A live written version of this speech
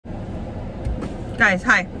Guys,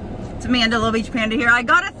 hi. It's Amanda, Little Beach Panda here. I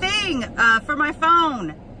got a thing for my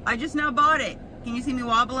phone. I just now bought it. Can you see me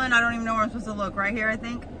wobbling? I don't even know where I'm supposed to look. Right here, I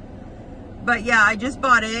think. But yeah, I just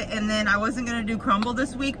bought it, and then I wasn't going to do Crumbl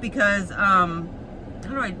this week because, how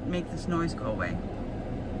do I make this noise go away?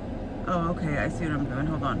 Oh, okay, I see what I'm doing.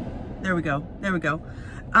 Hold on. There we go. There we go.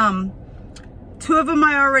 Two of them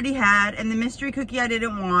I already had, and the mystery cookie I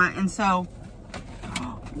didn't want, and so,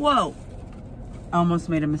 whoa. I almost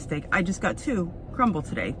made a mistake. I just got two Crumbl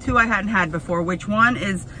today. Two I hadn't had before, which one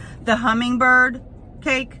is the Hummingbird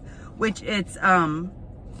Cake, which it's a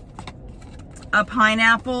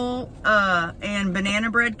pineapple and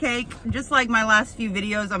banana bread cake. Just like my last few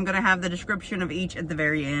videos, I'm gonna have the description of each at the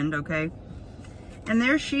very end, okay? And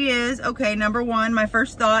there she is. Okay, number one, my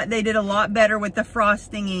first thought, they did a lot better with the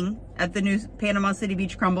frosting at the new Panama City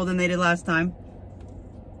Beach Crumbl than they did last time.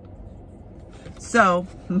 So,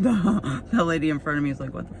 the lady in front of me is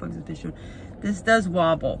like, what the fuck is this doing? This does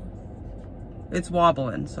wobble. It's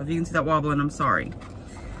wobbling. So if you can see that wobbling, I'm sorry.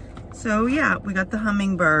 So yeah, we got the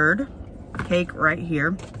Hummingbird Cake right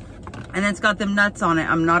here. And it's got them nuts on it.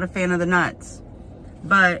 I'm not a fan of the nuts.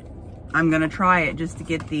 But I'm going to try it just to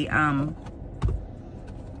get the,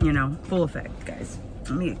 you know, full effect, guys.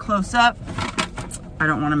 Let me get close up. I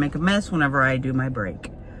don't want to make a mess whenever I do my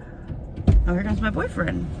break. Oh, here comes my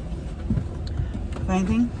boyfriend.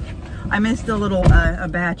 Anything? I missed a little a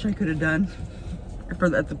batch I could have done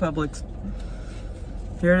at the Publix.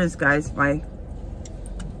 Here it is, guys. My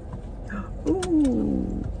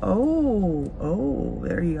oh,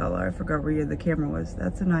 there you all are. I forgot where the camera was.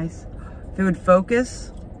 That's a nice. If it would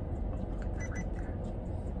focus.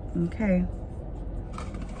 Okay.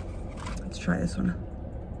 Let's try this one.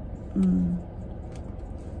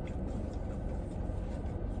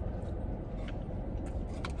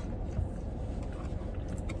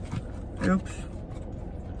 Oops.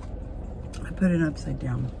 I put it upside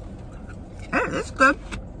down. Hey, it's good.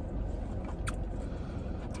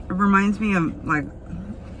 It reminds me of like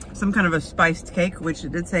some kind of a spiced cake, which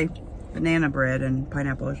it did say banana bread and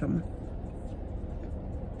pineapple or something.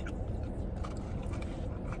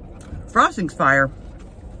 Frosting's fire.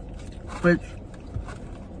 Which,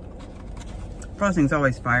 frosting's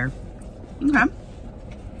always fire. Okay. I'm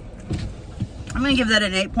gonna give that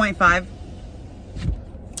an 8.5.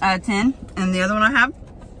 Out of 10, and the other one I have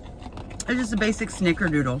is just a basic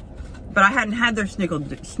Snickerdoodle, but I hadn't had their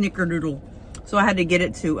Snickerdoodle, so I had to get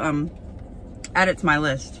it to add it to my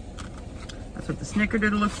list. That's what the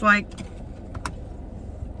Snickerdoodle looks like.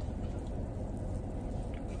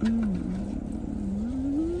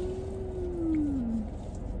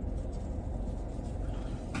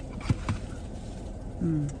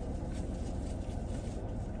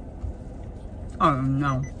 Oh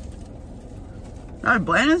no. That's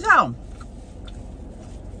bland as hell.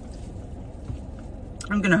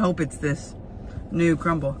 I'm gonna hope it's this new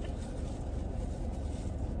Crumbl.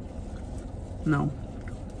 No.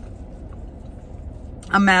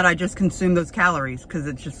 I'm mad I just consumed those calories because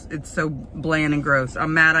it's so bland and gross.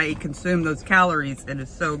 I'm mad I consumed those calories. It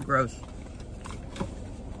is so gross.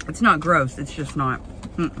 It's not gross, it's just not.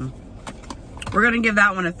 We're gonna give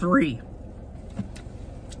that one a 3.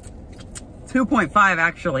 2.5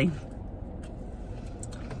 actually.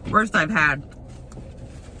 Worst I've had.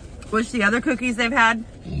 Which the other cookies they've had,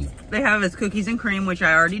 they have is cookies and cream, which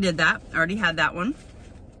I already did that. I already had that one.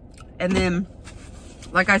 And then,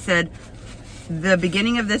 like I said, the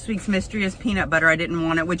beginning of this week's mystery is peanut butter. I didn't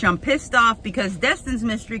want it, which I'm pissed off because Destin's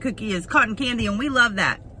mystery cookie is cotton candy and we love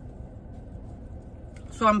that.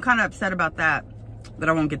 So I'm kind of upset about that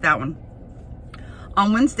I won't get that one.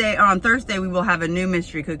 On Thursday, we will have a new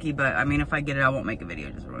mystery cookie, but I mean, if I get it, I won't make a video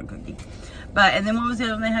just for one cookie. But, and then what was the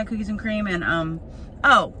other one? They had cookies and cream and,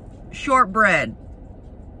 oh, shortbread,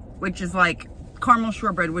 which is like caramel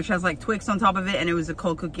shortbread, which has like Twix on top of it, and it was a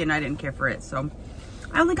cold cookie, and I didn't care for it. So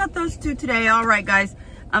I only got those two today. All right, guys.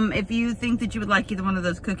 If you think that you would like either one of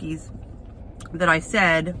those cookies that I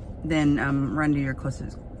said, then run to your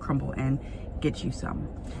closest Crumbl and get you some.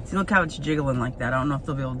 See, look how it's jiggling like that. I don't know if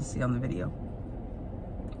they'll be able to see on the video.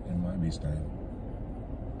 It might be stable.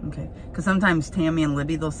 Okay, because sometimes Tammy and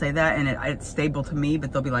Libby, they'll say that, and it's stable to me,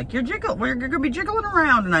 but they'll be like, you're gonna be jiggling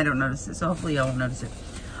around, and I don't notice it, so hopefully y'all won't notice it.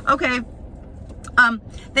 Okay,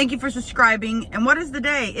 thank you for subscribing, and what is the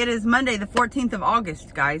day? It is Monday, the 14th of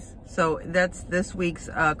August, guys, so that's this week's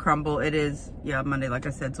Crumbl. It is, yeah, Monday, like I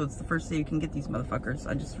said, so it's the first day you can get these motherfuckers.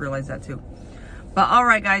 I just realized that, too. But, all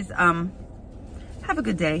right, guys, have a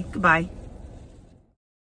good day. Goodbye.